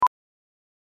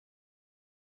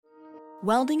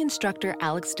Welding instructor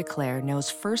Alex DeClaire knows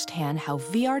firsthand how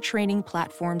VR training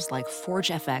platforms like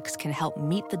ForgeFX can help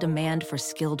meet the demand for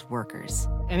skilled workers.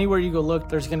 Anywhere you go look,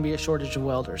 there's going to be a shortage of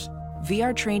welders.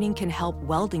 VR training can help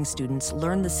welding students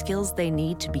learn the skills they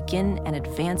need to begin and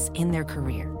advance in their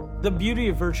career. The beauty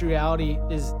of virtual reality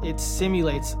is it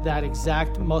simulates that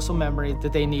exact muscle memory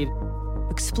that they need.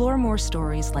 Explore more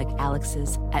stories like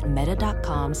Alex's at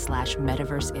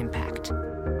meta.com/metaverseimpact.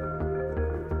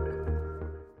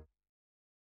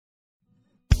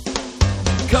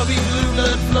 Cubby blue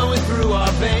blood flowing through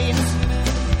our veins,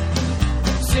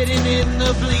 sitting in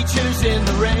the bleachers in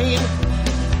the rain.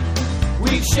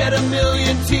 We've shed a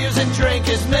million tears and drank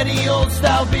as many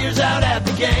old-style beers out at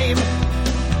the game.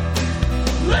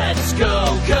 Let's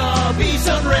go, Cubby,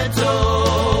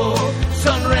 Ranto,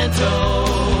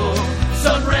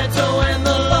 Ranto, and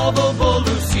the lovable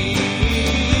Lucy.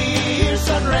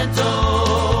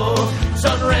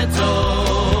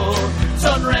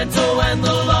 Ranto, and the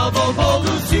lovable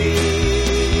Lucy.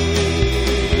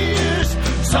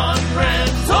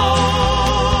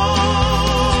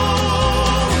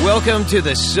 Welcome to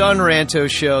the Ranto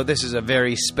Show. This is a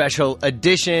very special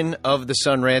edition of the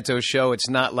Ranto Show. It's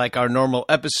not like our normal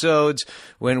episodes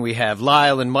when we have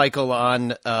Lyle and Michael on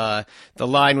the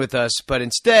line with us, but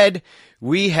instead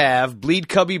we have Bleed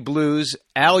Cubby Blues,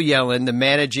 Al Yellon, the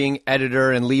managing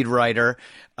editor and lead writer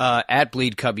at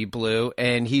Bleed Cubby Blue,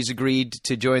 and he's agreed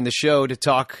to join the show to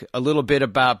talk a little bit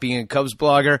about being a Cubs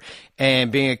blogger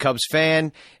and being a Cubs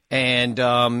fan,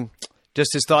 and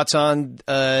just his thoughts on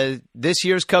this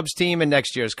year's Cubs team and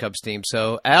next year's Cubs team.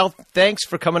 So, Al, thanks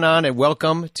for coming on and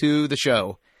welcome to the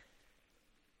show.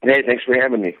 Hey, thanks for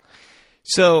having me.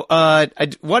 So, I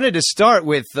wanted to start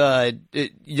with,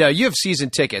 you have season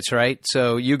tickets, right?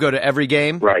 So you go to every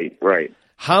game? Right.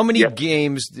 How many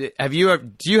games do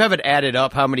you have it added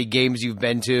up? How many games you've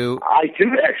been to? I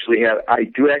do actually have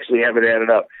it added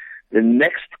up. The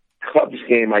next Cubs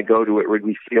game I go to at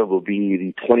Wrigley Field will be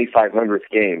the 2,500th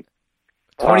game.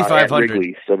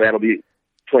 2,500. So that'll be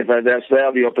 25. So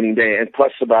that'll be opening day, and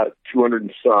plus about 200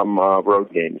 and some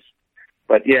road games.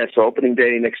 But yeah, so opening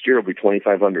day next year will be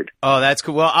 2,500. Oh, that's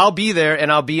cool. Well, I'll be there, and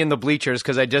I'll be in the bleachers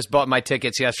because I just bought my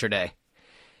tickets yesterday,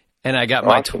 and I got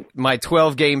my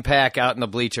 12-game pack out in the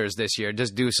bleachers this year.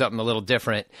 Just do something a little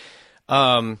different.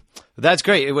 That's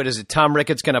great. What is it? Tom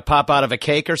Ricketts going to pop out of a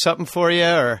cake or something for you,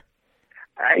 or?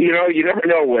 You never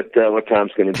know what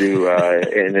Tom's going to do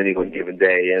in any one given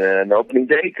day, and an opening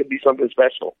day could be something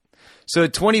special. So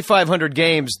 2,500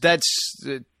 games, that's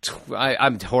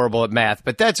I'm horrible at math,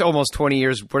 but that's almost 20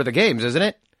 years worth of games, isn't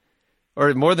it?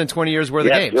 Or more than 20 years worth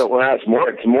of games? Well, it's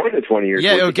more than 20 years.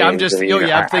 Yeah, worth okay. of games.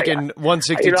 I'm thinking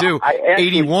 162,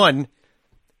 81,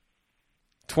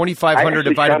 2,500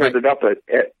 divided by.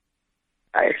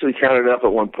 I actually counted it up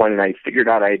at one point, and I figured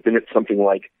out I had been at something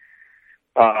like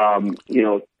 10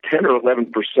 or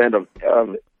 11% of,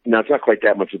 no, it's not quite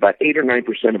that much, about 8 or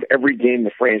 9% of every game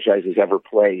the franchise has ever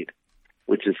played,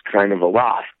 which is kind of a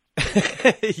lot.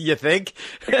 You think?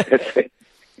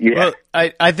 Yeah. Well,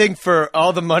 I think for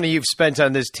all the money you've spent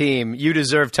on this team, you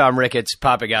deserve Tom Ricketts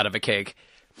popping out of a cake.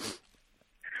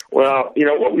 Well,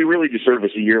 what we really deserve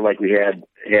is a year like we had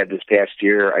this past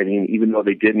year. I mean, even though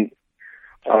they didn't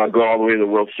go all the way to the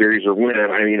World Series or win.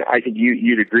 I mean, I think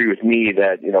you'd agree with me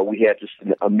that, we had just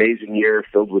an amazing year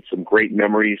filled with some great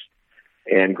memories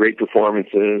and great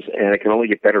performances, and it can only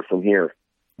get better from here.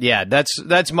 Yeah,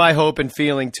 that's my hope and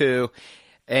feeling too.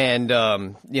 And,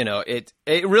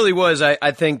 it really was,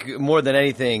 I think, more than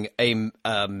anything, a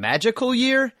magical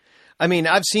year. I mean,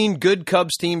 I've seen good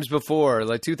Cubs teams before,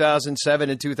 like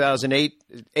 2007 and 2008.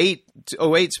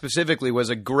 08 specifically was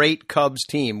a great Cubs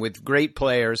team with great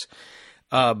players.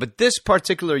 But this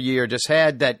particular year just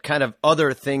had that kind of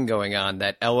other thing going on,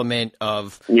 that element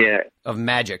of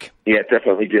magic. Yeah, it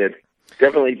definitely did.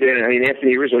 Definitely did. I mean,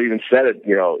 Anthony Rizzo even said it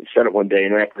one day,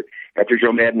 after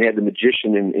Joe Madden had the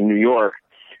Magician in New York,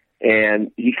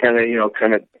 and he kind of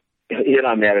hit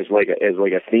on that as like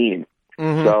a theme.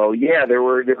 Mm-hmm. So yeah, there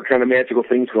were kind of magical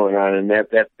things going on, and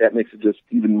that makes it just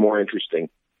even more interesting.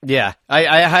 Yeah,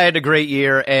 I had a great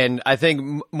year, and I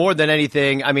think more than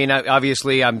anything, I mean,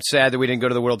 obviously I'm sad that we didn't go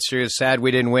to the World Series, sad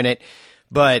we didn't win it,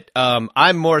 but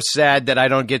I'm more sad that I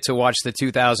don't get to watch the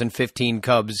 2015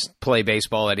 Cubs play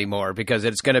baseball anymore, because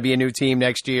it's going to be a new team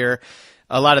next year.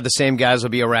 A lot of the same guys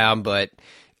will be around, but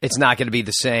it's not going to be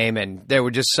the same, and there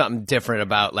was just something different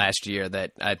about last year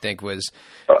that I think we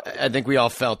all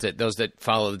felt it, those that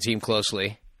follow the team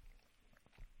closely.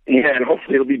 Yeah, and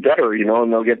hopefully it'll be better,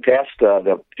 and they'll get past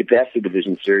the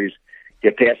division series,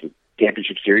 get past the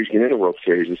championship series, get into the World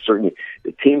Series. It's certainly,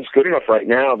 the team's good enough right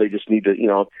now. They just need to,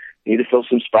 need to fill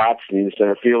some spots, need a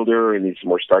center fielder, and need some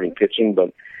more starting pitching.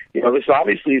 But, this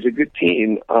obviously is a good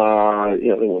team.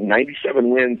 97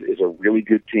 wins is a really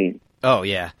good team. Oh,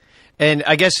 yeah. And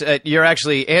I guess you're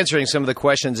actually answering some of the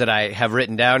questions that I have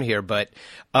written down here. But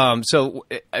so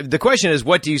the question is,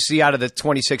 what do you see out of the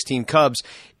 2016 Cubs?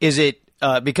 Is it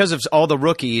because of all the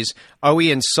rookies, are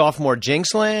we in sophomore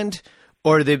jinx land,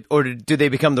 or do they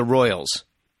become the Royals?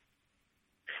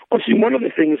 Well, see, one of the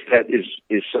things that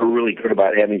is so really good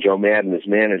about having Joe Madden as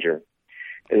manager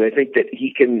is I think that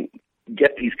he can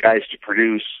get these guys to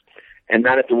produce and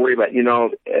not have to worry about,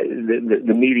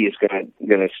 the media is going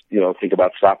to think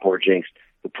about sophomore jinx.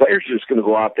 The players are just going to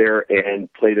go out there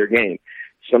and play their game.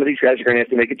 Some of these guys are going to have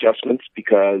to make adjustments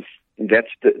because that's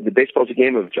the baseball's a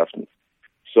game of adjustments.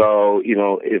 So,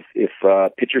 if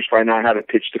pitchers find out how to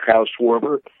pitch to Kyle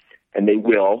Schwarber, and they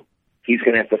will, he's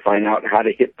going to have to find out how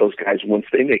to hit those guys once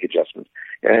they make adjustments.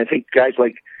 And I think guys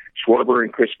like Schwarber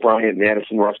and Chris Bryant,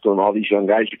 Madison Russell, and all these young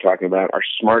guys you're talking about are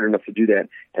smart enough to do that,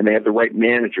 and they have the right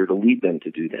manager to lead them to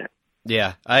do that.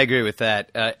 Yeah, I agree with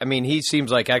that. He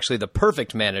seems like actually the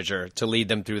perfect manager to lead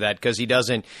them through that because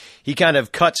he kind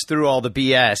of cuts through all the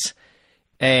BS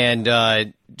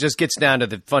and just gets down to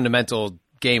the fundamental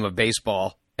game of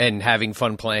baseball and having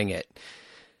fun playing it.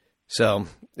 So,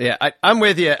 yeah, I'm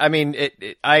with you.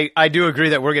 I do agree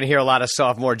that we're going to hear a lot of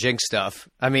sophomore jinx stuff.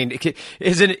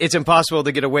 It's impossible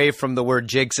to get away from the word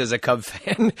jinx as a Cub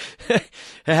fan. It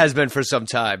has been for some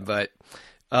time. But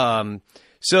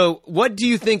so what do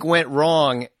you think went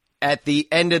wrong at the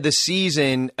end of the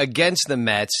season against the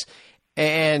Mets?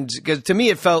 And because to me,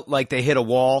 it felt like they hit a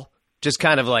wall, just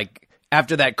kind of like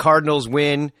after that Cardinals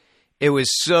win, it was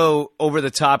so over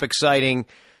the top exciting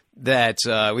that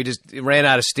we just ran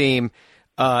out of steam.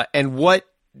 And what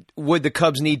would the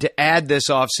Cubs need to add this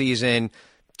offseason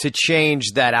to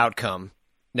change that outcome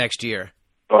next year?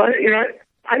 Well,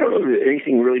 I don't know that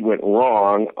anything really went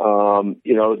wrong.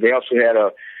 They also had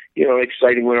an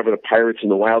exciting win over the Pirates in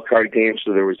the wild card game,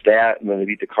 so there was that, and then they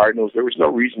beat the Cardinals. There was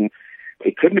no reason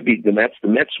they couldn't have beaten the Mets. The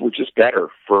Mets were just better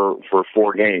for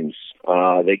 4 games.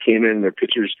 They came in, their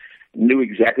pitchers knew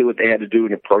exactly what they had to do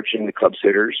in approaching the Cubs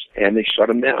hitters, and they shut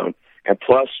them down. And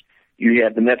plus, you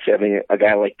had the Mets having a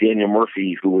guy like Daniel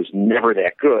Murphy, who was never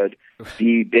that good,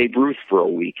 be Babe Ruth for a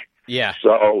week. Yeah.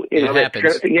 So, that kind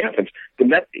of thing happens. The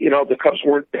Mets, the Cubs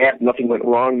weren't bad. Nothing went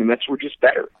wrong. The Mets were just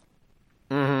better.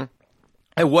 Mm-hmm.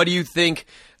 And what do you think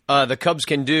the Cubs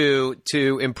can do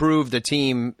to improve the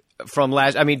team from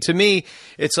last? To me,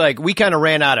 it's like we kind of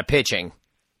ran out of pitching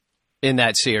in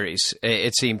that series.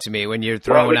 It seemed to me when you're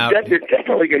throwing out. They're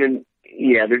definitely going to.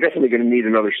 Yeah, they're definitely going to need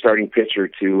another starting pitcher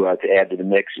to add to the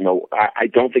mix. I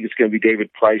don't think it's going to be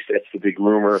David Price. That's the big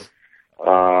rumor.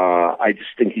 I just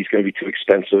think he's going to be too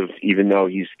expensive, even though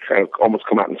he's kind of almost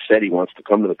come out and said he wants to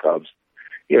come to the Cubs.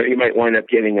 He might wind up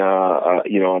getting a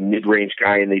mid-range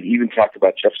guy, and they've even talked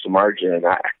about Jeff Samardzija, and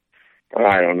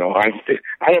I don't know. I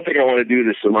don't think I want to do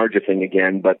the Samardzija thing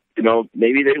again, but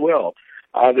maybe they will.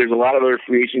 There's a lot of other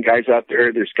free agent guys out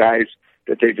there. There's guys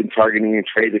that they've been targeting in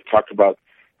trade. They've talked about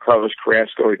Carlos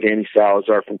Carrasco or Danny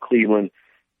Salazar from Cleveland.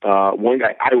 One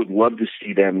guy I would love to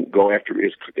see them go after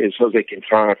is Jose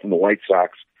Quintana from the White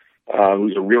Sox,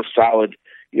 who's a real solid,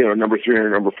 number 3 or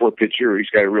number 4 pitcher. He's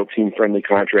got a real team-friendly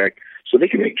contract. So they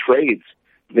can make trades.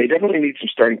 They definitely need some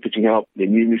starting pitching help. They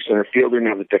need a new center fielder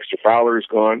now that Dexter Fowler is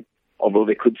gone, although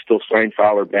they could still sign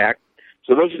Fowler back.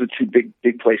 So those are the 2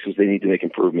 big places they need to make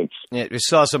improvements. Yeah, we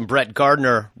saw some Brett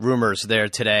Gardner rumors there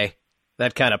today.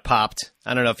 That kind of popped.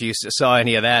 I don't know if you saw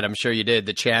any of that. I'm sure you did.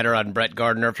 The chatter on Brett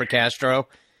Gardner for Castro.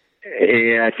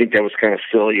 Yeah, I think that was kind of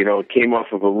silly. It came off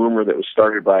of a rumor that was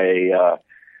started by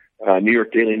a New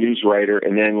York Daily News writer,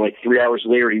 and then like 3 hours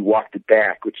later he walked it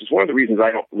back, which is one of the reasons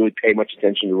I don't really pay much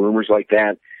attention to rumors like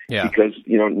that. Yeah. Because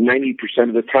 90%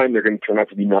 of the time they're going to turn out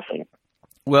to be nothing.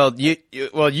 Well,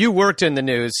 you worked in the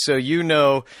news, so you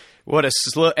know what a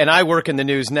slow. And I work in the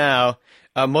news now,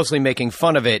 mostly making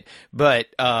fun of it, but.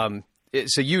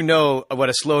 So you know what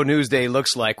a slow news day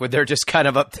looks like, where they're just kind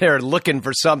of up there looking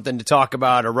for something to talk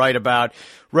about or write about.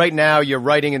 Right now, you're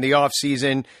writing in the off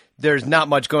season. There's not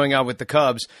much going on with the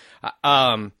Cubs.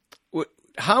 How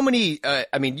many?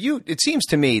 It seems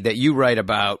to me that you write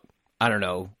about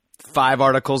 5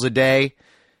 articles a day,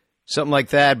 something like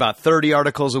that. About 30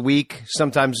 articles a week,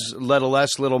 sometimes a little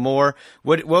less, a little more.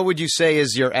 What would you say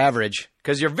is your average?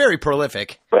 Because you're very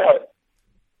prolific. Well,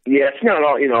 yeah, it's not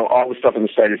all, all the stuff on the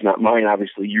site is not mine.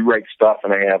 Obviously, you write stuff,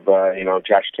 and I have,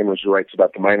 Josh Timmers who writes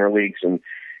about the minor leagues and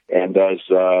does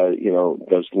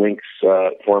links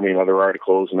for me in other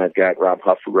articles, and I've got Rob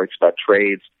Huff who writes about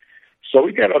trades. So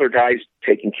we've got other guys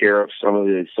taking care of some of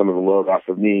the load off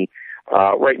of me.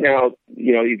 Right now,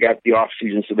 you got the off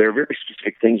season, so there are very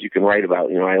specific things you can write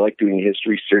about. I like doing a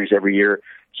history series every year,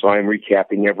 so I'm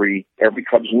recapping every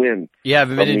Cubs win. Yeah, I've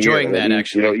been enjoying that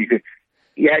actually.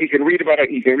 You can read about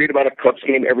a Cubs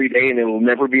game every day, and it'll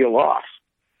never be a loss.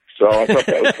 So I thought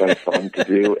that was kind of fun to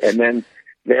do. And then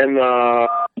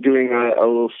doing a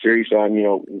little series on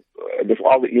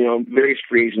all the various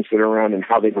free agents that are around and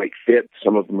how they might fit.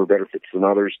 Some of them are better fits than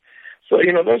others. So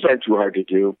those aren't too hard to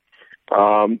do.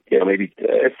 Maybe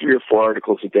 3 or 4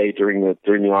 articles a day during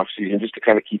the off season, just to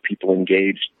kind of keep people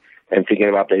engaged and thinking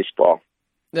about baseball.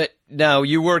 Now,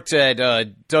 you worked at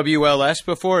WLS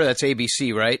before. That's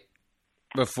ABC, right?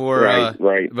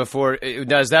 Right. Before,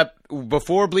 now, is that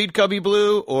before Bleed Cubby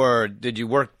Blue, or did you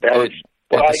work at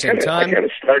the same time? I kind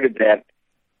of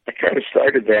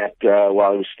started that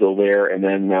while I was still there, and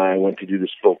then I went to do this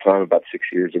full time about 6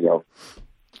 years ago.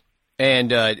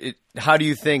 And how do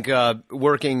you think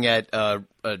working at a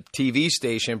TV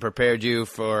station prepared you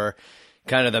for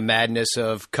kind of the madness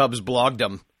of Cubs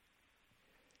blogdom?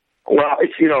 Well,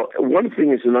 it's one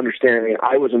thing is an understanding.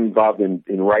 I wasn't involved in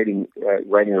writing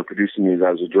or producing news.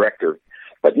 I was a director,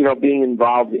 but being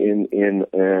involved in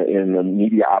the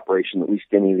media operation, at least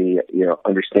getting the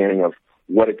understanding of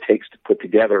what it takes to put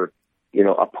together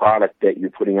a product that you're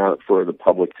putting out for the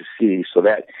public to see. So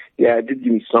that, it did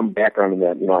give me some background in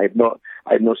that.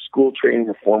 I had no school training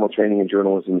or formal training in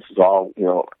journalism. This is all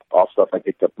stuff I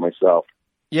picked up myself.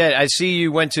 Yeah, I see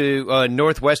you went to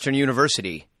Northwestern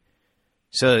University.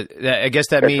 So I guess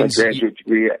that's means my graduate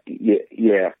degree.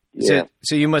 Yeah.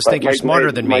 So you must think you're smarter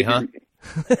than me, huh?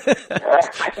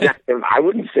 I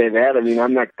wouldn't say that. I mean,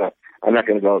 I'm not going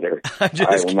to go there.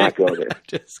 I will not go there.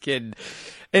 Just kidding.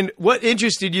 And what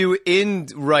interested you in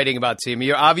writing about the team?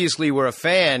 You obviously were a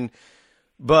fan,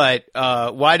 but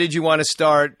why did you want to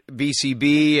start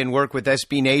BCB and work with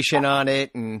SB Nation on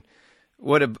it? And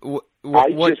what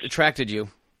attracted you?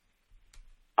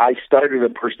 I started a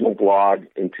personal blog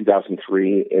in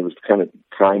 2003. It was kind of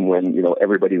time when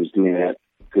everybody was doing that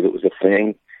because it was a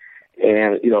thing,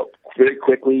 and very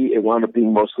quickly it wound up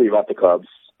being mostly about the Cubs.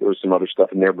 There was some other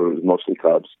stuff in there, but it was mostly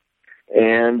Cubs.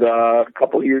 And a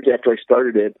couple of years after I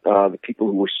started it, the people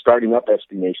who were starting up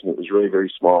SB Nation, it was really a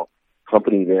very small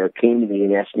company there, came to me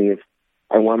and asked me if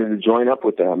I wanted to join up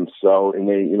with them. So, and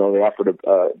they offered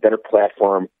a better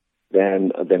platform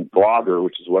than Blogger,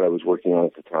 which is what I was working on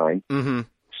at the time. Mm-hmm.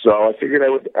 So I figured I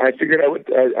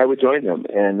would join them,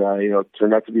 and it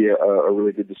turned out to be a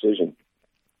really good decision.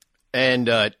 And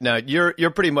now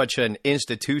you're pretty much an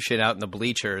institution out in the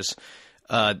bleachers.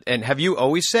 And have you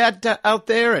always sat out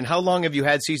there? And how long have you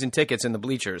had season tickets in the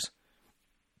bleachers?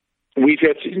 We've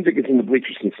had season tickets in the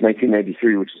bleachers since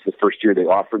 1993, which is the first year they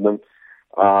offered them.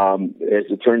 As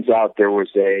it turns out, there was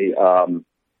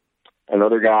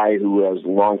another guy who was a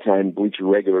longtime bleacher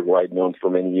regular who I'd known for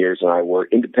many years, and I were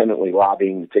independently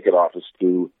lobbying the ticket office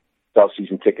to sell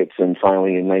season tickets, and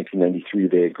finally in 1993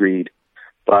 they agreed.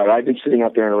 But I've been sitting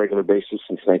out there on a regular basis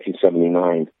since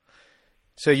 1979.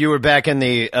 So you were back in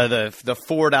the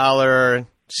 $4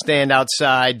 stand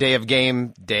outside day of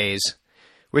game days,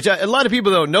 which a lot of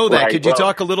people don't know that. Right. Could you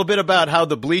talk a little bit about how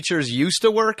the bleachers used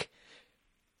to work?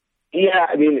 Yeah,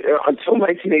 I mean, until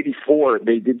 1984,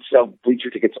 they did sell bleacher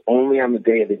tickets only on the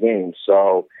day of the game.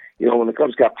 So, when the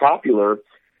Cubs got popular,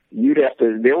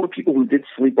 there were people who did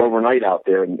sleep overnight out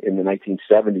there in the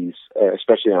 1970s,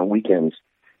 especially on weekends,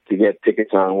 to get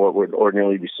tickets on what would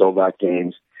ordinarily be sold out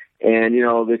games. And,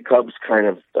 the Cubs kind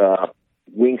of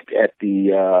winked at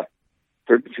the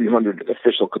 3,300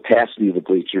 official capacity of the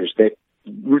bleachers. They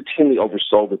routinely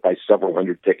oversold it by several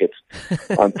hundred tickets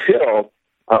until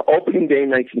opening day in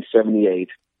 1978.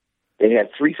 They had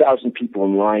 3,000 people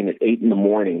in line at 8 in the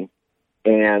morning,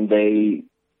 and the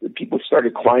people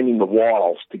started climbing the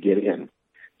walls to get in.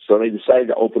 So they decided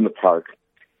to open the park.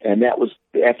 And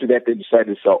after that, they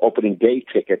decided to sell opening day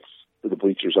tickets to the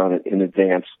bleachers on it in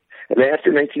advance. And then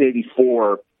after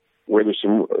 1984, where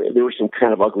there were some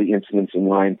kind of ugly incidents in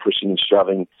line, pushing and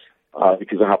shoving,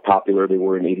 because of how popular they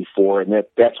were in '84, and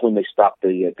that's when they stopped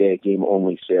the day of game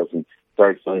only sales and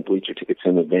started selling bleacher tickets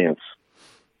in advance.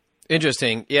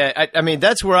 Interesting. Yeah, I mean,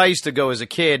 that's where I used to go as a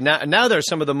kid. Now they're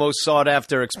some of the most sought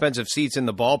after expensive seats in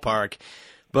the ballpark.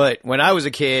 But when I was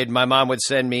a kid, my mom would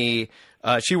send me.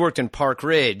 She worked in Park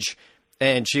Ridge.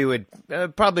 And she would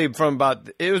probably about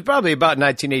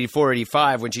 1984,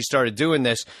 85 when she started doing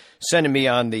this, sending me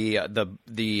on the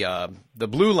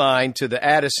blue line to the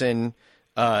Addison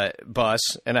bus,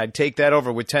 and I'd take that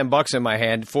over with $10 in my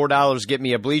hand, $4 get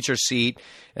me a bleacher seat,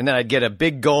 and then I'd get a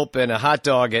big gulp and a hot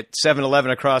dog at 7-Eleven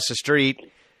across the street,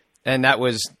 and that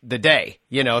was the day,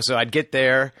 So I'd get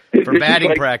there for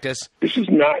batting practice. This is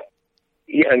not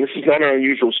Yeah, and this is not an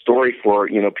unusual story for,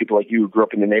 people like you who grew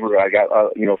up in the neighborhood. I got,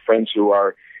 friends who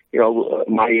are,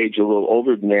 my age, a little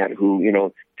older than that, who,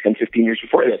 10, 15 years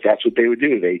before that, that's what they would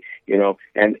do. They,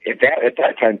 and at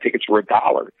that time, tickets were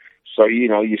 $1. So,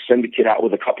 you send the kid out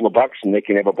with a couple of bucks and they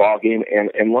can have a ball game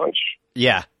and lunch.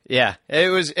 Yeah. Yeah. It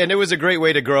was a great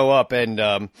way to grow up. And,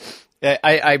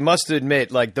 I must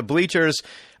admit, like the bleachers,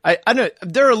 I don't.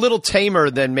 They're a little tamer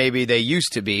than maybe they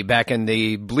used to be back in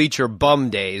the bleacher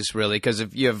bum days, really, because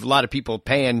if you have a lot of people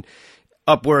paying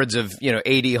upwards of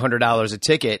 $80, $100 a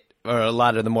ticket, or a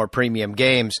lot of the more premium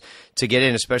games to get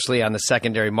in, especially on the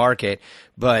secondary market.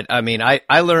 But I mean, I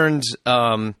learned,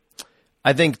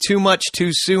 I think too much too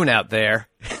soon out there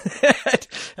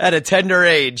at a tender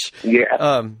age. Yeah.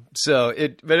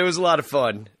 But it was a lot of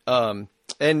fun.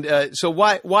 So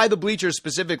why the bleachers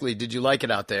specifically? Did you like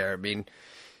it out there? I mean,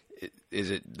 is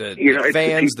it the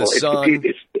fans, the sun?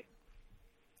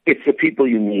 It's the people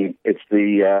you meet. It's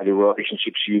the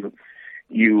relationships you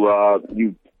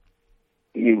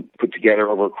put together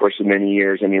over the course of many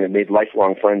years. I mean, it made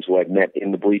lifelong friends who I've met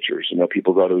in the bleachers.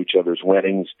 People go to each other's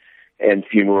weddings and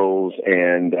funerals,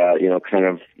 and kind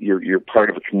of you're part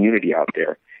of a community out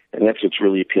there, and that's what's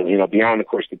really appealing. Beyond, of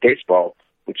course, the baseball,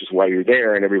 which is why you're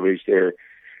there, and everybody's there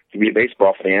to be a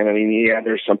baseball fan. I mean, yeah,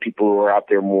 there's some people who are out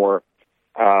there more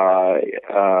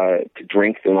to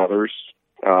drink than others,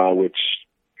 which,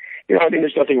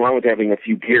 there's nothing wrong with having a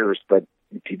few beers, but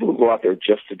people who go out there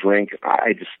just to drink,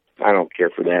 I don't care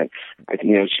for that. I think,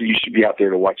 you should be out there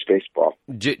to watch baseball.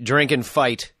 Drink and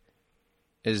fight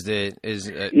fortunately,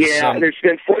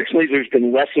 there's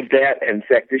been less of that. And in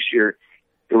fact, this year,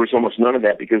 there was almost none of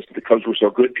that because the Cubs were so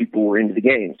good, people were into the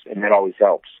games, and that always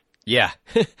helps. Yeah.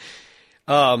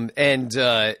 And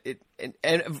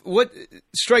what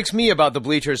strikes me about the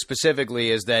bleachers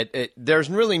specifically is that there's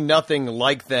really nothing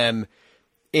like them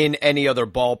in any other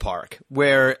ballpark,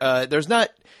 where there's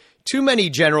not too many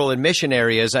general admission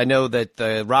areas. I know that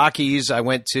the Rockies, I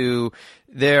went to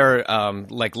their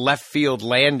like left field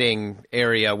landing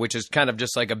area, which is kind of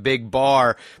just like a big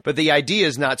bar. But the idea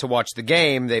is not to watch the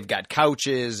game. They've got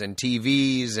couches and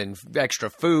TVs and extra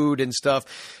food and stuff.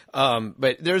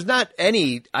 But there's not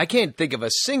any. I can't think of a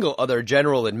single other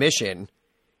general admission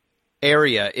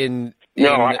area in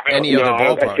any other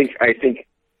ballpark. I think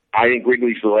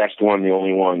Wrigley's the last one, the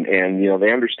only one, and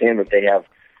they understand that they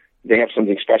have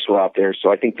something special out there.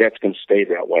 So I think that's going to stay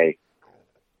that way.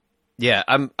 Yeah,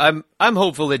 I'm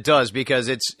hopeful it does, because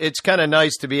it's kind of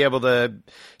nice to be able to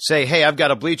say, hey, I've got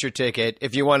a bleacher ticket.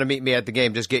 If you want to meet me at the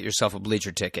game, just get yourself a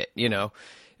bleacher ticket,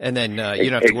 and then you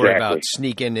don't have to worry about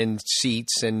sneaking in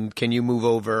seats and can you move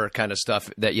over kind of stuff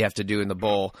that you have to do in the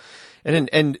bowl.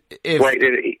 And if right,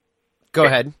 go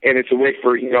ahead. And it's a way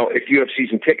for if you have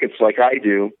season tickets like I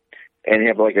do, and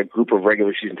have like a group of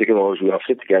regular season ticket holders who all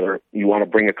sit together, you want to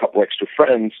bring a couple extra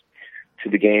friends to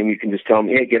the game, you can just tell them,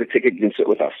 hey, get a ticket, you can sit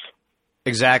with us.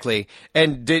 Exactly.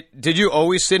 And did you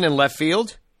always sit in left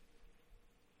field?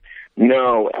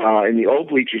 No. In the old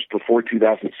bleachers before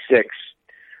 2006,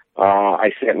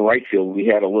 I sat in right field. We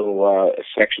had a little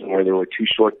section where there were two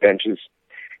short benches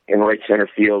in right center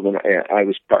field, and I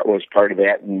was part of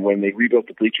that. And when they rebuilt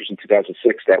the bleachers in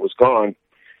 2006, that was gone.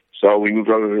 So we moved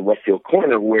over to the left field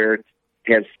corner, where it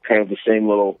has kind of the same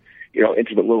little,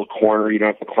 intimate little corner. You don't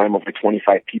have to climb over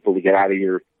 25 people to get out of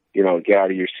your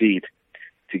seat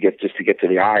to get to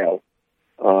the aisle.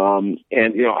 And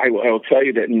I will tell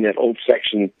you that in that old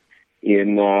section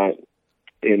in the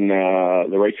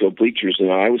right field bleachers,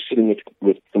 I was sitting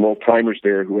with some old timers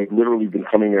there who had literally been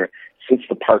coming there since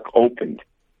the park opened,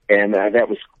 and that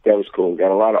was cool.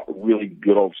 Got a lot of really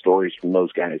good old stories from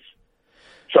those guys.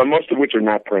 So most of which are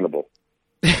not printable.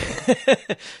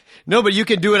 No, but you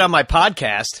can do it on my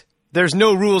podcast. There's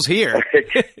no rules here.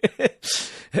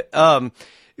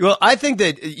 Well, I think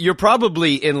that you're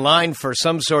probably in line for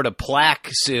some sort of plaque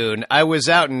soon. I was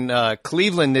out in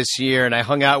Cleveland this year, and I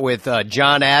hung out with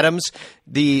John Adams,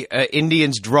 the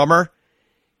Indians drummer.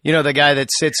 The guy that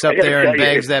sits up there and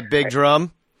bangs that big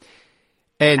drum.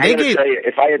 And I gotta tell you,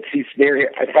 if I had seats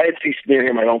near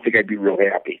him, I don't think I'd be real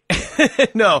happy.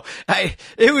 No,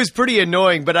 it was pretty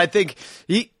annoying, but I think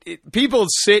people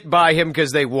sit by him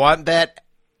because they want that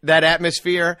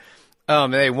atmosphere.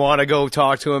 They want to go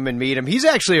talk to him and meet him. He's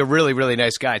actually a really, really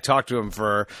nice guy. I talked to him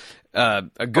for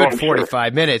a good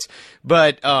 45 minutes,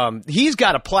 but he's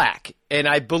got a plaque, and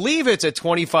I believe it's a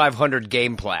 2,500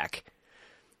 game plaque.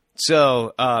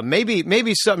 So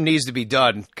maybe something needs to be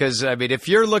done, because I mean, if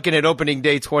you're looking at opening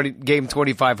day game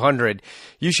 2,500,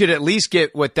 you should at least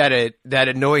get what that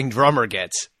annoying drummer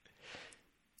gets,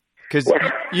 because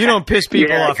you don't piss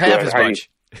people off half as much.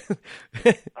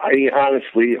 I mean,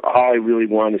 honestly, all I really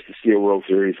want is to see a World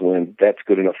Series win. That's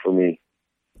good enough for me.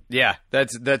 Yeah,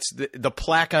 that's the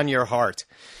plaque on your heart.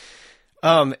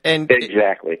 And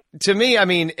exactly. To me, I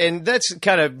mean, and that's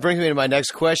kind of brings me to my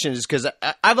next question, is because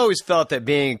I've always felt that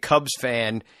being a Cubs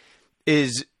fan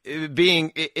is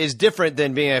different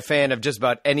than being a fan of just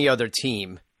about any other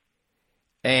team.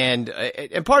 And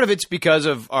part of it's because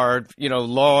of our,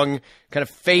 long kind of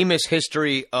famous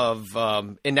history of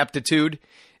ineptitude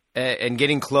and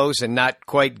getting close and not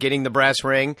quite getting the brass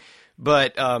ring.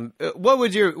 But do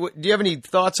you have any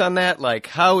thoughts on that? Like,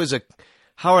 how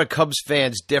are Cubs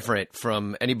fans different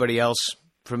from anybody else,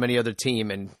 from any other team,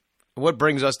 and what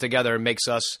brings us together and makes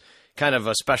us kind of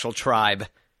a special tribe?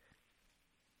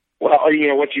 Well,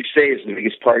 what you say is the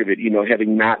biggest part of it.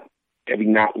 Having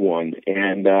not won,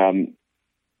 and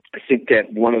I think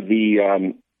that one of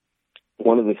the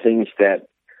things that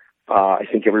I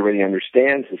think everybody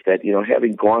understands is that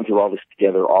having gone through all this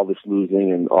together, all this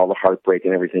losing and all the heartbreak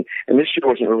and everything, and this year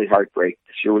wasn't really heartbreak.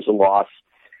 This year was a loss.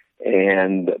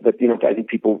 But I think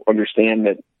people understand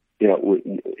that,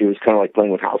 it was kind of like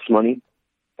playing with house money.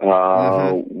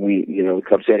 The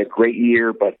Cubs had a great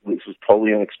year, but this was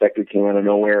totally unexpected, came out of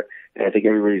nowhere. And I think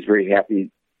everybody's very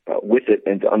happy with it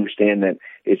and to understand that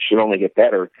it should only get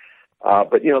better.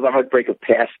 But the heartbreak of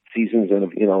past seasons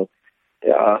and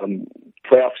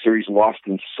playoff series lost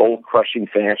in soul-crushing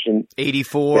fashion.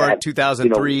 84,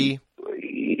 2003.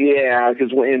 Yeah,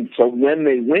 because when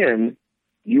they win,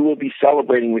 you will be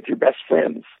celebrating with your best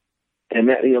friends. And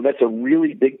that, that's a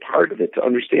really big part of it, to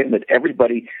understand that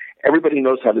everybody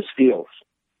knows how this feels.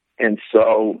 And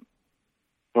so,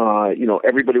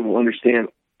 everybody will understand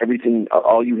everything,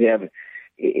 all you have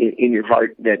in your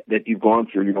heart that you've gone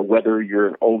through, whether you're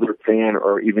an older fan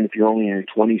or even if you're only in your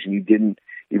 20s and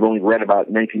you've only read about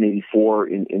 1984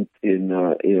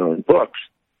 in books,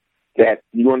 that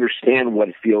you understand what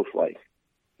it feels like.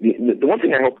 The one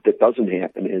thing I hope that doesn't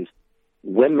happen is,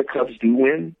 when the Cubs do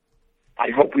win, I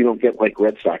hope we don't get like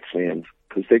Red Sox fans,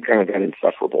 because they kind of got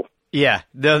insufferable. Yeah,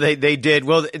 no, they did.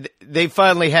 Well, they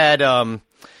finally had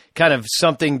kind of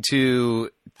something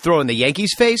to throw in the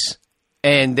Yankees' face,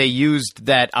 and they used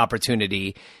that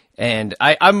opportunity. And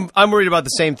I'm worried about the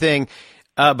same thing,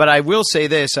 but I will say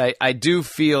this: I do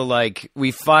feel like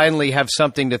we finally have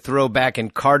something to throw back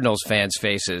in Cardinals fans'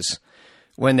 faces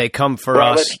when they come for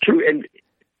us. That's true, and.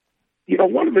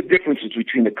 One of the differences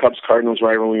between the Cubs-Cardinals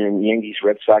rivalry and the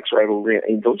Yankees-Red Sox rivalry,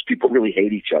 and those people really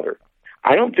hate each other.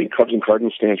 I don't think Cubs and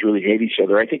Cardinals fans really hate each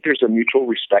other. I think there's a mutual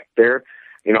respect there.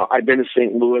 I've been to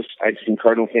St. Louis. I've seen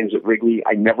Cardinal fans at Wrigley.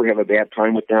 I never have a bad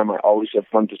time with them. I always have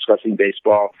fun discussing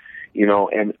baseball.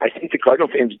 And I think the Cardinal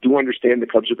fans do understand the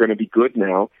Cubs are going to be good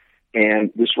now,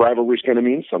 and this rivalry is going to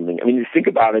mean something. I mean, you think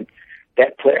about it,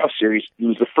 that playoff series, it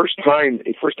was the first time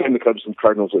the Cubs and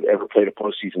Cardinals had ever played a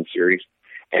postseason series.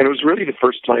 And it was really the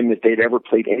first time that they'd ever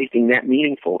played anything that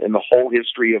meaningful in the whole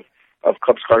history of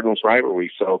Cubs-Cardinals rivalry.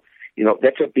 So,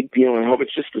 that's a big deal, and I hope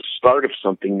it's just the start of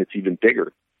something that's even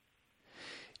bigger.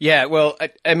 Yeah, well,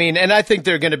 I mean, and I think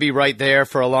they're going to be right there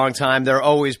for a long time. They're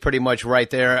always pretty much right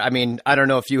there. I mean, I don't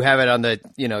know if you have it on the,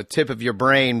 tip of your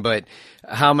brain, but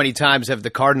how many times have the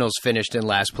Cardinals finished in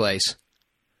last place?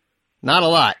 Not a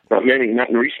lot. Not many, not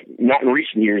in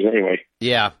recent years anyway.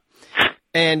 Yeah.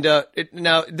 And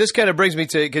now this kind of brings me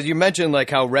to, because you mentioned like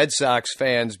how Red Sox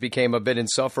fans became a bit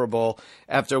insufferable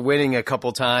after winning a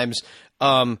couple times.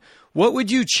 What would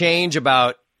you change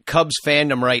about Cubs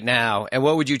fandom right now, and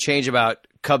what would you change about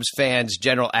Cubs fans'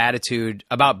 general attitude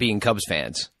about being Cubs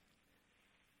fans?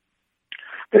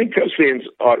 I think Cubs fans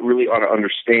really ought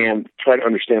to try to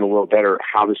understand a little better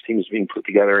how this team is being put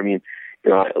together. I mean,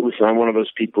 listen, I'm one of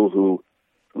those people who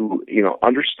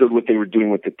understood what they were doing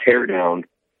with the teardown.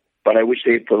 But I wish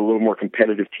they had put a little more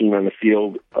competitive team on the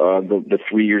field the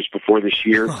 3 years before this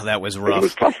year. Oh, that was rough. It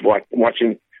was tough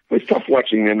watching. It was tough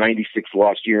watching the 96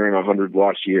 loss year and 100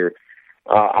 loss year.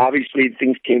 Obviously,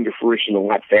 things came to fruition a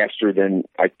lot faster than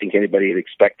I think anybody had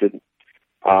expected.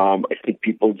 I think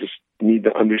people just need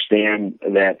to understand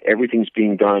that everything's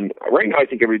being done right now. I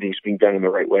think everything's being done in the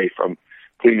right way, from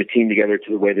putting the team together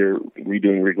to the way they're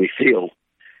redoing Wrigley Field.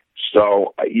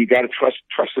 So you got to trust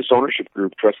this ownership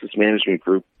group, trust this management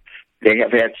group. They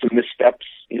have had some missteps,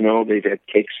 they've had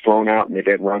cakes thrown out, and they've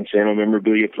had Ron Santo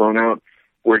memorabilia thrown out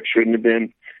where it shouldn't have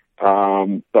been.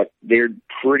 But they're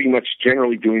pretty much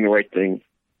generally doing the right thing.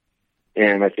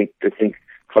 And I think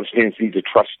Cubs fans need to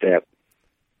trust that.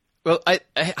 Well, I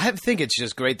think it's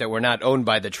just great that we're not owned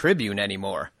by the Tribune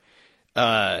anymore.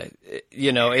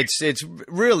 It's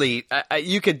really,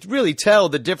 you could really tell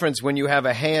the difference when you have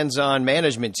a hands-on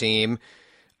management team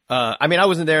I mean, I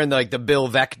wasn't there in the Bill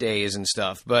Veeck days and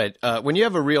stuff, but when you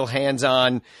have a real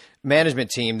hands-on management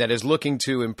team that is looking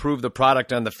to improve the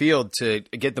product on the field to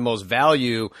get the most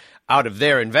value out of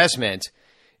their investment,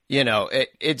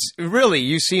 it's really,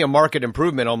 you see a market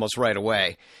improvement almost right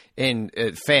away in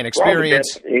fan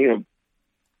experience.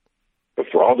 But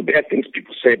for all the bad things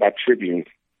people say about Tribune,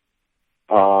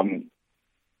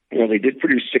 they did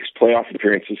produce 6 playoff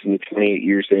appearances in the 28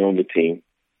 years they owned the team.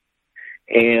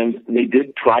 And they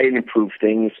did try and improve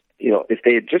things. If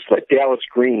they had just let Dallas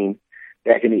Green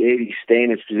back in the 80s stay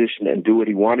in his position and do what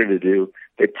he wanted to do,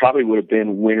 they probably would have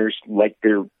been winners like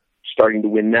they're starting to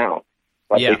win now.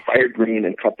 But they fired Green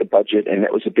and cut the budget, and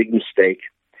that was a big mistake.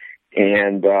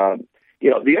 And,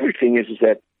 the other thing is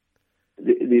that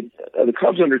the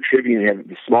Cubs under Tribune had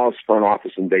the smallest front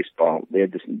office in baseball. They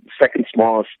had the second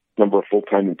smallest number of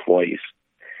full-time employees.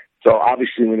 So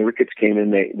obviously when the Ricketts came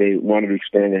in, they wanted to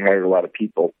expand and hired a lot of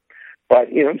people. But,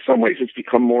 in some ways it's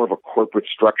become more of a corporate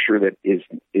structure that is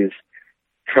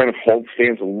kind of holds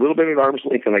fans a little bit at arm's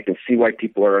length, and I can see why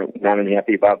people are not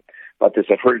unhappy about this.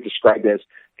 I've heard it described as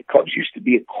the Cubs used to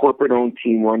be a corporate-owned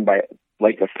team run by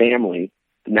like a family.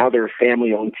 Now they're a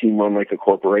family-owned team run like a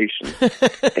corporation.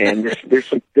 And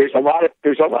there's a lot of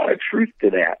truth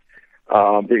to that.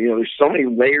 There's so many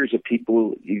layers of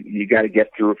people you got to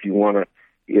get through if you want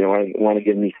to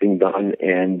get anything done.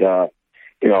 And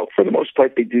for the most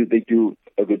part, they do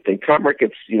a good thing. Tom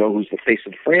Ricketts, who's the face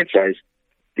of the franchise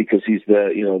because he's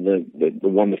the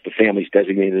one that the family's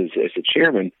designated as the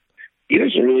chairman. He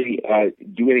doesn't really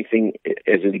do anything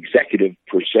as an executive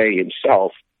per se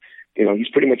himself. He's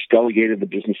pretty much delegated the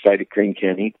business side to Crane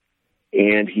Kenny,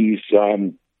 and he's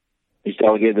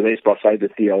delegated the baseball side to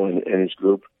Theo and his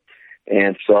group.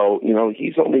 And so,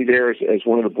 he's only there as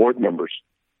one of the board members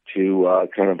to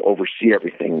kind of oversee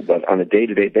everything. But on a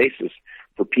day-to-day basis,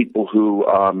 for people who,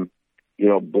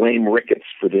 blame Ricketts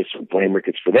for this or blame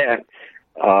Ricketts for that,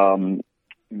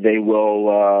 they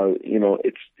will,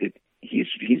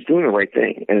 he's doing the right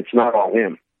thing, and it's not all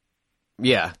him.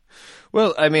 Yeah.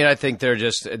 Well, I mean, I think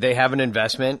they have an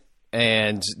investment,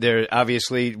 and they're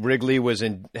obviously Wrigley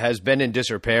has been in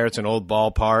disrepair. It's an old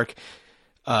ballpark.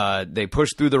 They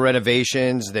pushed through the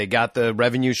renovations. They got the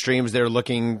revenue streams they're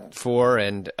looking for,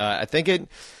 and I think it.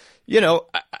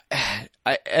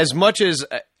 As much as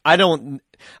I'm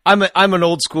an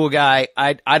old school guy.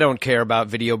 I don't care about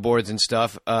video boards and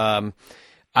stuff.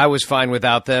 I was fine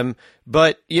without them,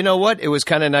 but you know what? It was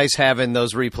kind of nice having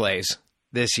those replays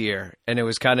this year, and it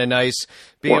was kind of nice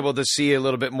being able to see a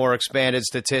little bit more expanded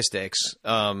statistics,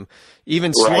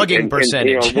 even slugging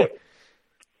percentage.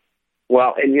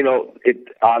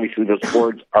 Obviously those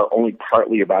boards are only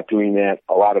partly about doing that.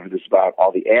 A lot of it is about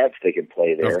all the ads they can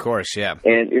play there. Of course, yeah.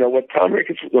 And what Tom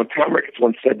Ricketts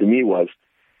once said to me was,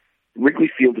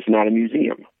 Wrigley Field is not a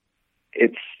museum.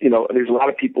 It's there's a lot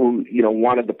of people who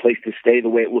wanted the place to stay the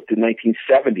way it looked in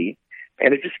 1970.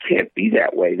 And it just can't be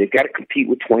that way. They've got to compete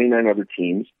with 29 other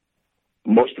teams,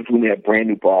 most of whom have brand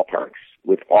new ballparks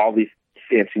with all these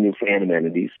fancy new fan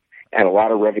amenities and a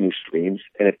lot of revenue streams.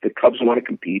 And if the Cubs want to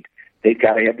compete, they've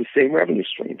got to have the same revenue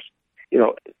streams.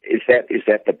 Is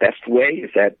that the best way? Is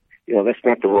that that's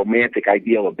not the romantic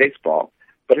ideal of baseball,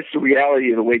 but it's the reality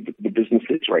of the way the business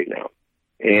is right now.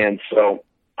 And so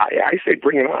I say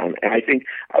bring it on. And I think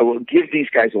I will give these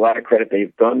guys a lot of credit.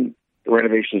 They've done the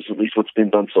renovations, at least what's been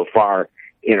done so far,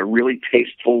 in a really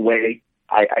tasteful way.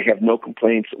 I have no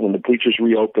complaints. When the bleachers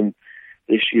reopened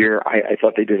this year, I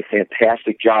thought they did a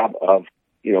fantastic job of,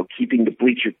 keeping the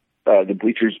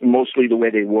bleachers mostly the way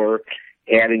they were,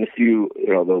 adding a few,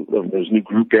 those new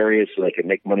group areas so they can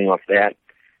make money off that.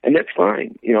 And that's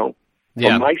fine.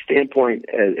 From my standpoint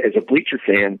as a bleacher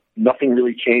fan, nothing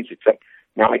really changed except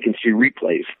now I can see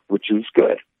replays, which is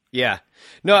good. Yeah.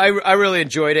 No, I really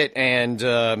enjoyed it. And,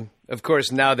 of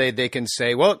course, now they can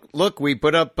say, well, look, we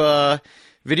put up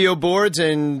video boards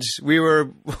and we were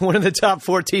one of the top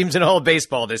 4 teams in all of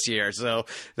baseball this year. So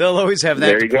they'll always have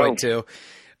that to point to.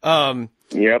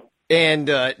 Yep. And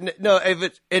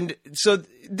and so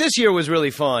this year was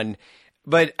really fun.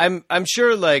 But I'm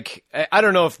sure, I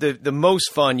don't know if the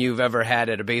most fun you've ever had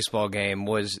at a baseball game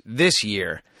was this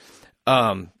year.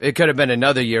 It could have been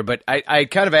another year, but I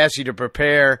kind of asked you to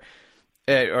prepare,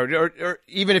 or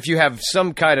even if you have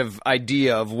some kind of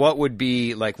idea of what would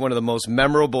be like one of the most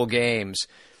memorable games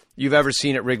you've ever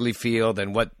seen at Wrigley Field,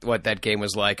 and what that game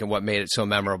was like, and what made it so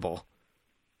memorable.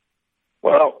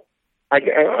 Well,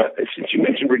 since you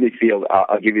mentioned Wrigley Field,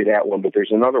 I'll give you that one. But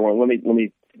there's another one. Let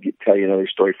me tell you another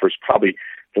story first. Probably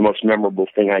the most memorable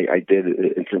thing I did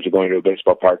in terms of going to a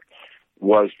baseball park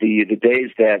was the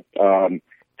days that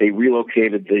they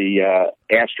relocated the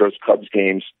Astros-Cubs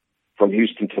games from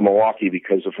Houston to Milwaukee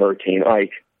because of Hurricane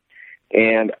Ike.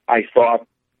 And I thought,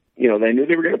 they knew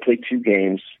they were going to play 2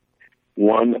 games,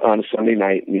 one on a Sunday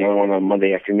night and the other one on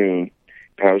Monday afternoon.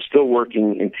 And I was still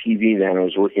working in TV then. I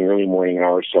was working early morning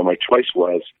hours. So my choice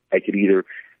was I could either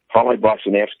call my boss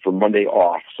and ask for Monday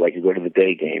off so I could go to the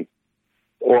day game,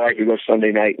 or I could go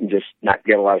Sunday night and just not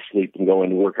get a lot of sleep and go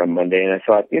into work on Monday. And I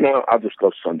thought, I'll just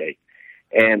go Sunday.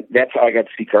 And that's how I got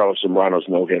to see Carlos Zambrano's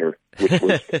no-hitter, which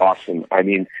was awesome. I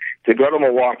mean, to go to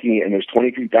Milwaukee and there's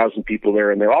 23,000 people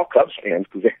there, and they're all Cubs fans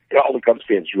because all the Cubs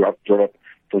fans drove up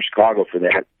from Chicago for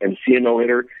that. And to see a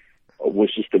no-hitter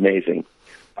was just amazing.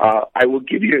 I will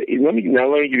give you, let me give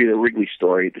you the Wrigley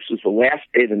story. This was the last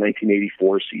day of the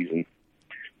 1984 season.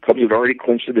 Cubs had already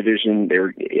clinched the division.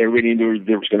 Everybody knew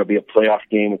there was going to be a playoff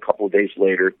game a couple of days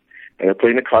later, and they're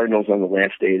playing the Cardinals on the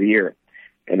last day of the year.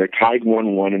 And they're tied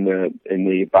 1-1 in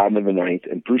the bottom of the ninth.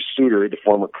 And Bruce Sutter, the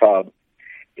former Cub,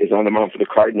 is on the mound for the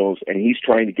Cardinals, and he's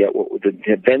trying to get what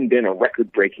had then been a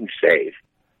record-breaking save.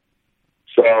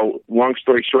 So, long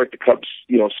story short, the Cubs,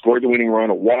 scored the winning run,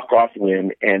 a walk-off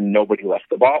win, and nobody left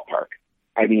the ballpark.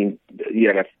 I mean, you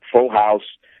had a full house,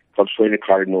 Cubs playing the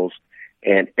Cardinals,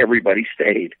 and everybody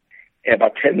stayed. And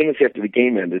about 10 minutes after the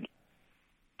game ended,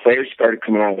 players started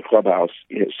coming out of the clubhouse.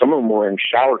 Some of them were wearing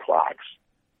shower clogs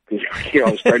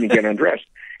because, starting to get undressed.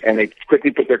 And they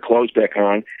quickly put their clothes back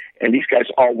on, and these guys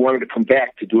all wanted to come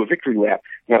back to do a victory lap.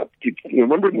 Now, you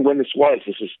remember when this was?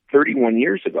 This was 31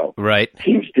 years ago. Right.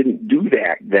 Teams didn't do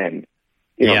that then.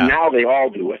 Now they all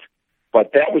do it.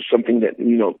 But that was something that,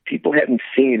 people hadn't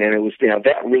seen, and it was,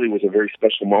 that really was a very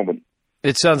special moment.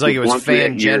 It sounds like it was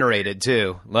fan-generated,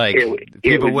 too. Like,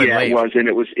 people wouldn't leave. Yeah, it was, and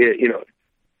it was,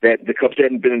 that the Cubs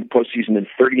hadn't been in the postseason in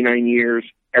 39 years.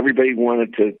 Everybody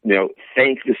wanted to,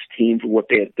 thank this team for what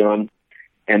they had done.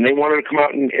 And they wanted to come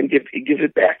out and give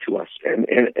it back to us. And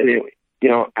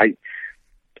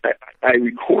I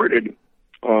recorded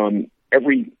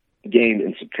every game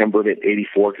in September of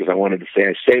 '84 because I wanted to say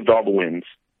I saved all the wins,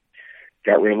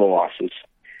 got rid of the losses.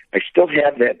 I still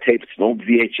have that tape. It's an old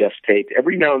VHS tape.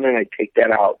 Every now and then I take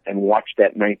that out and watch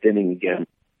that ninth inning again,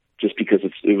 just because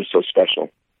it was so special.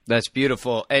 That's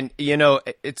beautiful. And,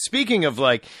 it's speaking of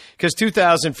because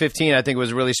 2015 I think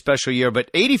was a really special year, but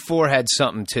 '84 had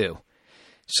something too.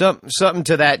 Something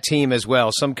to that team as well.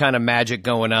 Some kind of magic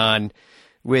going on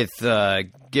with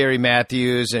Gary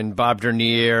Matthews and Bob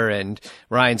Dernier and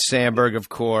Ryan Sandberg, of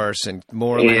course, and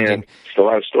Moreland. And still a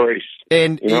lot of stories.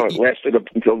 And it lasted up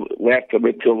until the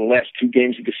last 2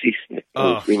 games of the season. It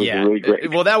was really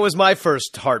great. Well, that was my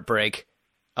first heartbreak.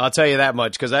 I'll tell you that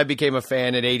much because I became a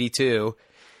fan at '82.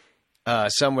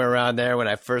 Somewhere around there when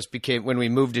we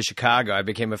moved to Chicago, I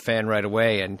became a fan right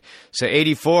away. And so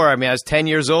 '84, I was 10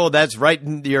 years old. That's right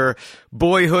in your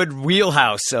boyhood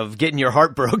wheelhouse of getting your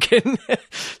heart broken.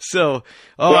 So,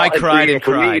 I cried and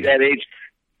cried.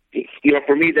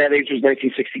 For me, that age was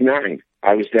 1969.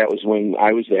 That was when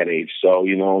I was that age. So,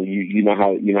 you know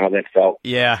how that felt.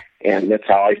 Yeah. And that's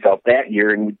how I felt that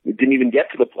year, and we didn't even get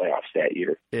to the playoffs that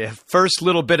year. Yeah, first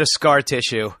little bit of scar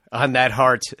tissue on that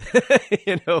heart,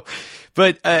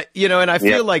 But, and I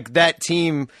feel like that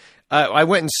team, I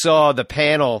went and saw the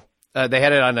panel. They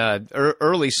had it on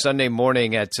early Sunday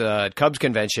morning at Cubs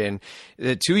convention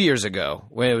 2 years ago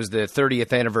when it was the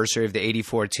 30th anniversary of the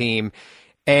 '84 team.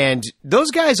 And those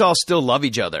guys all still love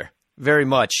each other very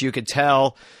much. You could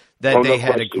tell that they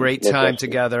had a great time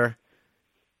together.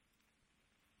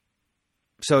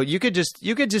 So you could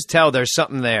just tell there's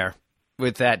something there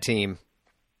with that team.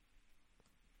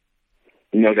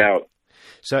 No doubt.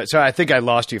 So I think I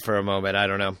lost you for a moment. I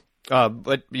don't know,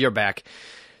 but you're back.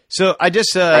 So I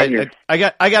just I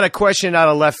got a question out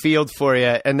of left field for you,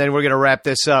 and then we're gonna wrap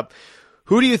this up.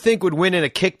 Who do you think would win in a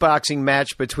kickboxing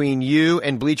match between you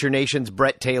and Bleacher Nation's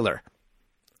Brett Taylor?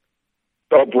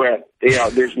 Oh, Brett.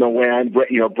 There's no way.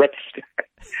 Brett's.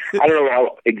 I don't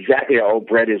know exactly how old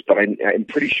Brett is, but I'm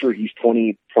pretty sure he's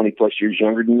 20 plus years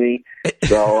younger than me.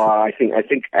 So I think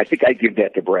I give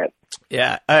that to Brett.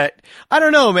 Yeah, I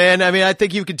don't know, man. I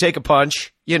think you could take a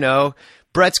punch.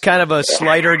 Brett's kind of a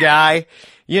slighter guy.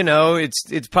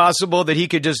 It's possible that you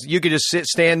could just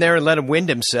stand there and let him wind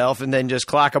himself, and then just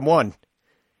clock him one.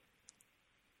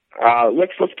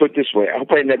 Let's put it this way. I hope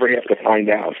I never have to find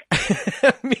out.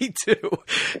 Me too.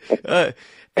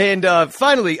 And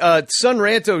finally, the Sun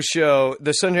Ranto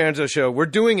show, we're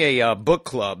doing a book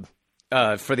club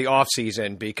for the off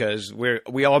season because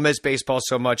we all miss baseball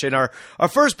so much. And our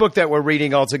first book that we're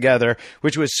reading all together,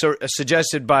 which was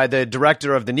suggested by the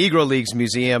director of the Negro Leagues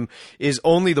Museum, is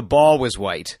Only the Ball Was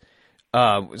White.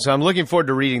 So I'm looking forward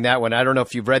to reading that one. I don't know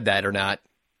if you've read that or not.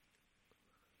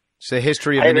 It's the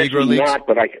history of the Negro Leagues. Not,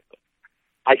 but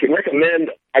I can recommend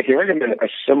I can recommend a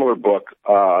similar book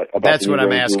about That's what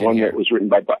I'm asking. The one that was written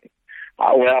by.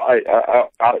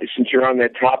 Since you're on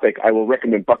that topic, I will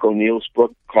recommend Buck O'Neill's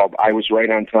book called "I Was Right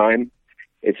on Time."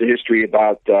 It's a history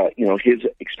about his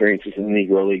experiences in the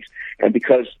Negro Leagues, and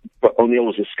because O'Neill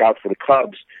was a scout for the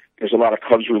Cubs, there's a lot of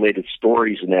Cubs-related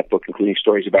stories in that book, including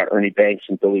stories about Ernie Banks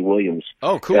and Billy Williams.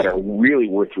 Oh, cool! That are really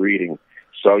worth reading.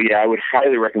 So, yeah, I would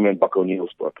highly recommend Buck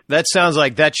O'Neill's book. That sounds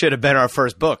like that should have been our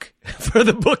first book for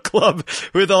the book club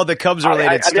with all the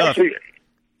Cubs-related stuff.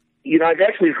 I've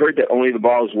actually heard that Only the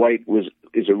Ball is White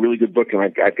is a really good book, and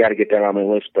I've got to get that on my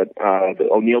list. But the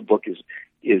O'Neill book is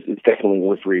definitely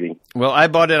worth reading. Well, I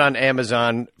bought it on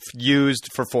Amazon used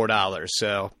for $4,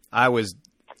 so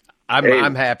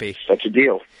I'm happy. Such a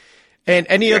deal. And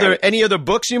any other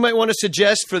books you might want to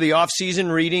suggest for the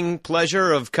off-season reading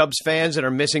pleasure of Cubs fans that are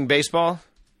missing baseball?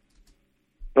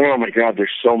 Oh my God,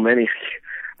 there's so many.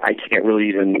 I can't really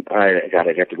even. I'd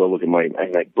have to go look at my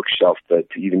bookshelf to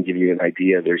even give you an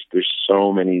idea. There's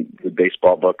so many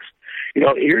baseball books.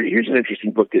 Here's an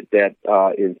interesting book that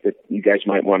you guys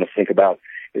might want to think about.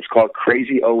 It's called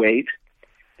Crazy '08.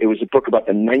 It was a book about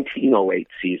the 1908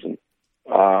 season.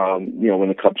 When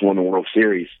the Cubs won the World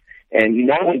Series, and you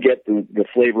not only get the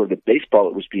flavor of the baseball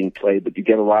that was being played, but you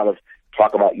get a lot of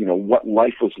talk about what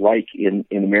life was like in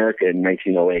America in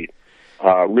 1908.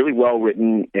 Really well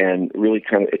written and really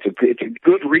it's a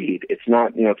good read. It's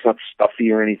not it's not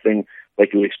stuffy or anything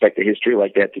like you would expect a history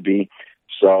like that to be.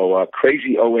 So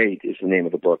Crazy '08 is the name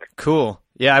of the book. Cool.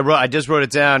 Yeah, I just wrote it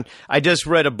down. I just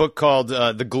read a book called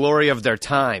The Glory of Their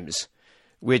Times,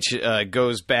 which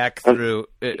goes back through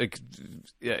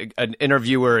an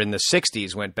interviewer in the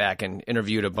 '60s went back and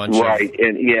interviewed a bunch of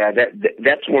and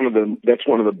that's one of the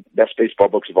best baseball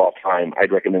books of all time.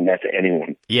 I'd recommend that to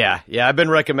anyone. Yeah, I've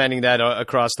been recommending that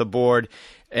across the board,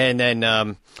 and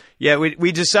then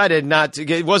we decided not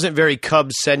to. It wasn't very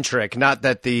Cubs centric. Not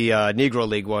that the Negro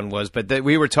League one was, but that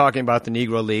we were talking about the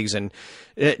Negro Leagues, and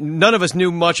none of us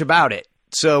knew much about it.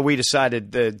 So we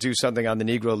decided to do something on the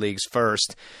Negro Leagues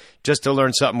first, just to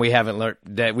learn something we haven't learned,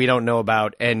 that we don't know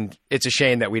about, and it's a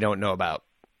shame that we don't know about.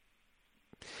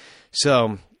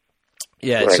 So,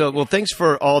 yeah. Right. So, well, thanks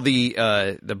for all the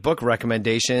book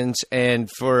recommendations and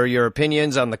for your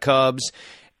opinions on the Cubs,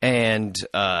 and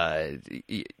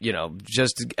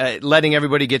just letting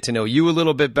everybody get to know you a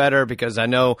little bit better, because I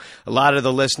know a lot of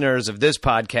the listeners of this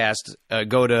podcast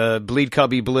go to Bleed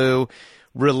Cubby Blue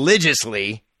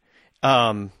religiously.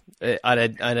 On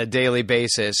a daily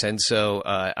basis, and so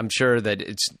I'm sure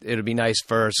that it'll be nice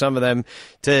for some of them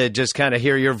to just kind of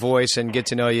hear your voice and get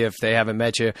to know you if they haven't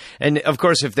met you. And of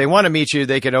course, if they want to meet you,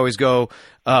 they could always go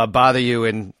bother you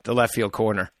in the left field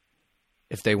corner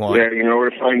if they want. Yeah, you know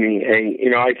where to find me.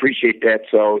 Hey, I appreciate that.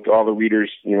 So to all the readers,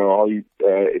 all you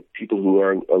people who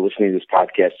are listening to this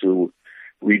podcast who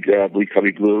read Bleed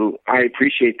Cubby Blue, I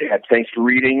appreciate that. Thanks for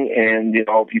reading, and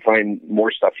hope you find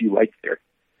more stuff you like there.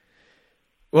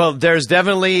 Well, there's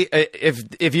definitely,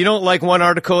 if you don't like one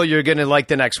article, you're going to like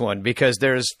the next one, because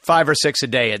there's 5 or 6 a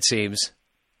day, it seems.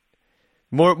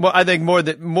 I think more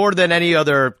than any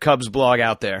other Cubs blog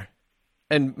out there,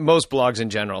 and most blogs in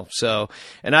general. So,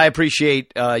 and I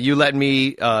appreciate you letting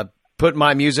me put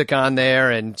my music on there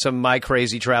and some of my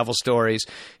crazy travel stories,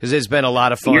 because it's been a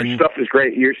lot of fun. Your stuff is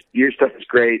great. Your stuff is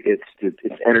great. It's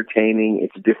entertaining.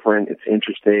 It's different. It's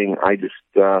interesting. I just.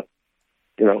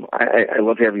 I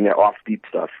love having that offbeat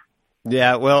stuff.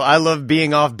 Yeah, well, I love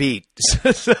being offbeat,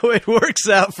 so it works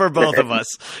out for both of us.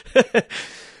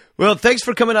 Well, thanks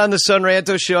for coming on the Son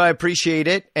Ranto Show. I appreciate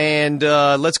it, and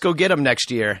let's go get them next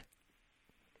year.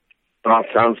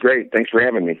 Sounds great. Thanks for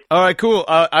having me. All right, cool.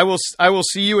 I will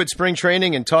see you at spring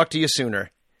training and talk to you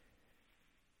sooner.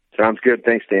 Sounds good.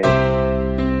 Thanks, Dan.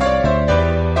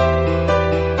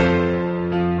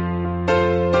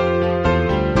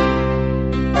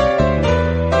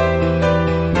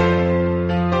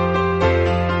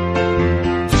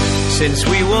 Since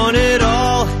we won it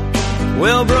all,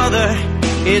 well, brother,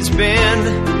 it's been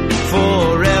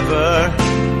forever.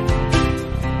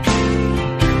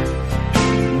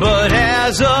 But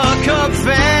as a Cub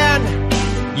fan,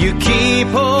 you keep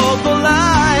hope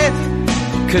alive,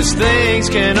 'cause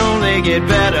things can only get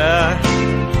better.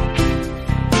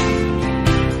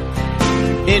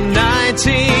 In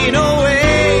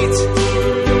 1908,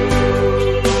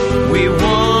 we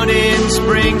won in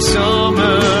spring,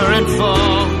 summer, and fall.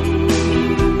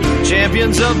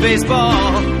 Champions of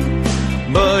baseball,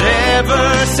 but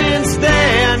ever since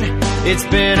then, it's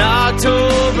been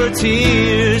October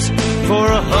tears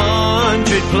for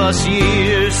 100+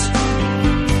 years.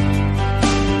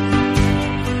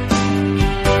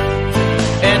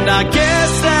 And I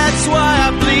guess that's why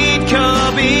I bleed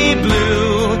Cubby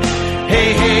Blue.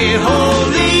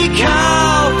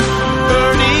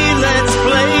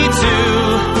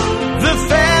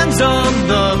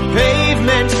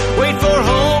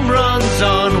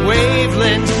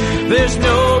 There's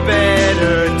no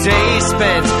better day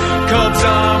spent. Cubs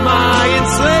are my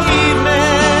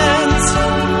enslavement.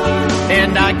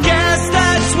 And I guess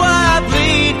that's why I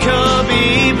bleed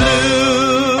Cubby blue.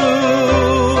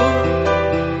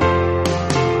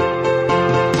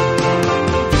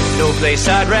 No place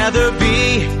I'd rather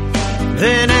be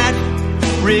than at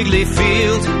Wrigley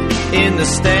Field in the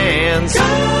stands.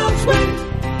 Cubs win,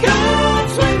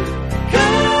 Cubs win,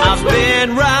 Cubs I've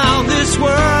been round this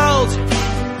world.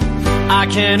 I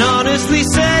can honestly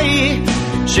say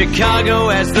Chicago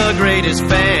has the greatest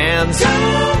fans.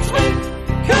 Cubs win,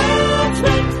 Cubs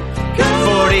win, Cubs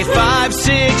 45,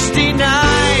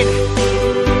 69,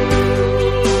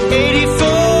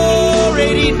 84,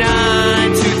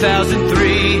 89,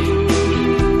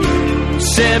 2003,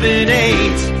 7,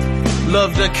 8.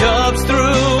 Love the Cubs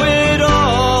through it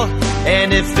all.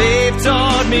 And if they've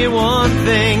taught me one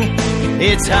thing,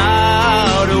 it's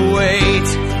how to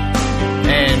wait.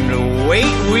 And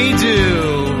wait we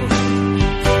do.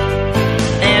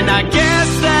 And I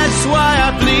guess that's why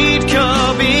I bleed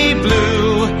Cubby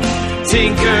blue.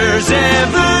 Tinkers,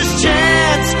 Evers,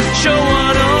 Chance,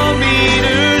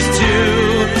 Showanometers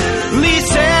too. Lee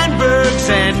Sandbergs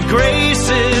and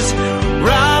Graces,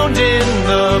 rounding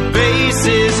the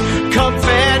bases. Cub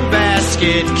fan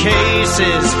basket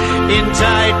cases in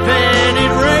tight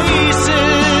pennant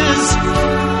races.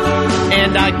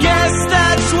 And I guess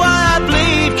that's why I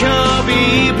bleed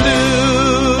Cubby blue.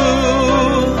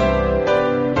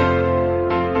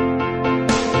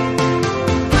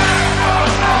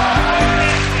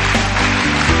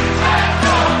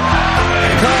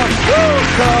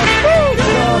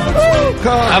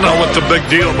 I don't know what the big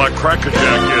deal about Cracker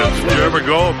Jack is. Did you ever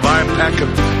go buy a pack of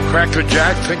Cracker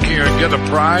Jack thinking you'd get a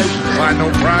prize and find no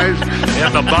prize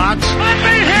in the box? Let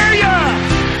me hear ya!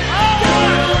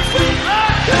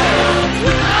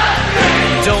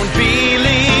 Don't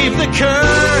believe the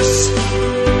curse.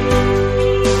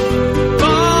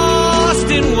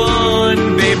 Boston won,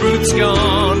 Babe Ruth's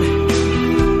gone.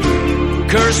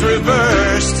 Curse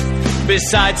reversed.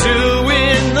 Besides, who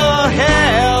in the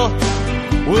hell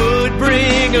would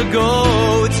bring a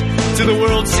goat to the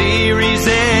World Series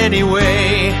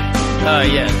anyway?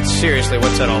 Yeah, seriously,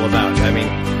 what's that all about? I mean,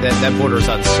 that borders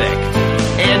on sick.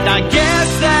 And I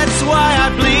guess that's why I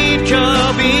bleed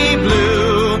Cubby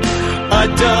blue. A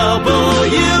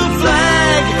W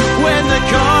flag when the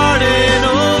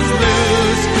Cardinals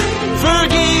lose.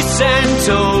 Fergie,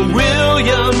 Santo,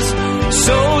 Williams,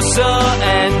 Sosa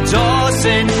and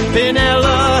Dawson,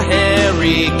 Pinella,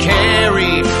 Harry,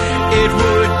 Carey. It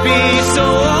would be so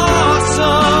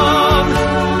awesome,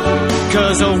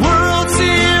 'cause a World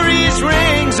Series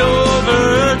ring's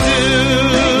overdue.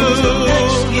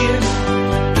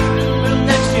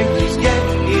 Next year, please get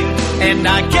here. And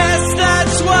I guess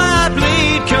that's why I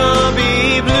bleed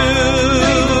Cubby blue.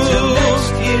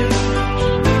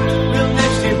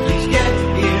 Next year, please get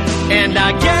here. And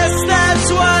I guess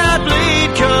that's why I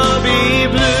bleed Cubby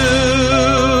blue.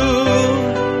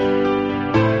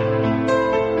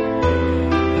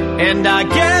 And I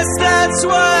guess that's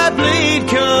why I bleed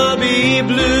Cubby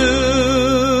blue.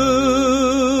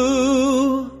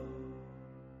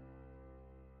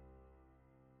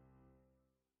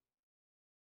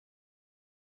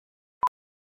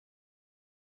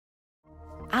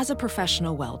 As a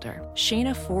professional welder,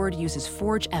 Shayna Ford uses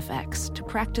Forge FX to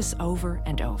practice over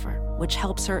and over, which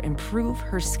helps her improve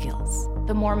her skills.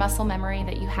 The more muscle memory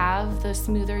that you have, the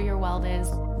smoother your weld is.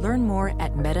 Learn more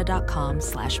at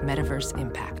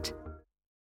meta.com/metaverseimpact.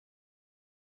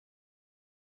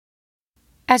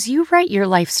 As you write your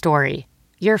life story,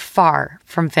 you're far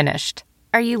from finished.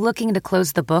 Are you looking to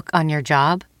close the book on your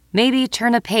job? Maybe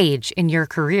turn a page in your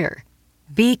career?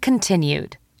 Be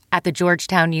continued at the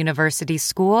Georgetown University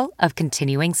School of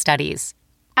Continuing Studies.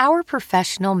 Our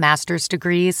professional master's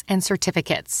degrees and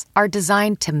certificates are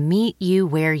designed to meet you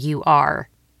where you are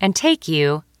and take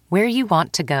you where you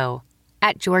want to go.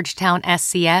 At Georgetown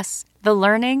SCS, the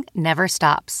learning never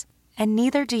stops, and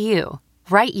neither do you.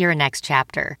 Write your next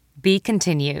chapter. Be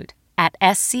continued at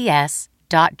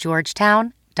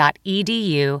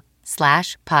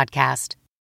scs.georgetown.edu/podcast.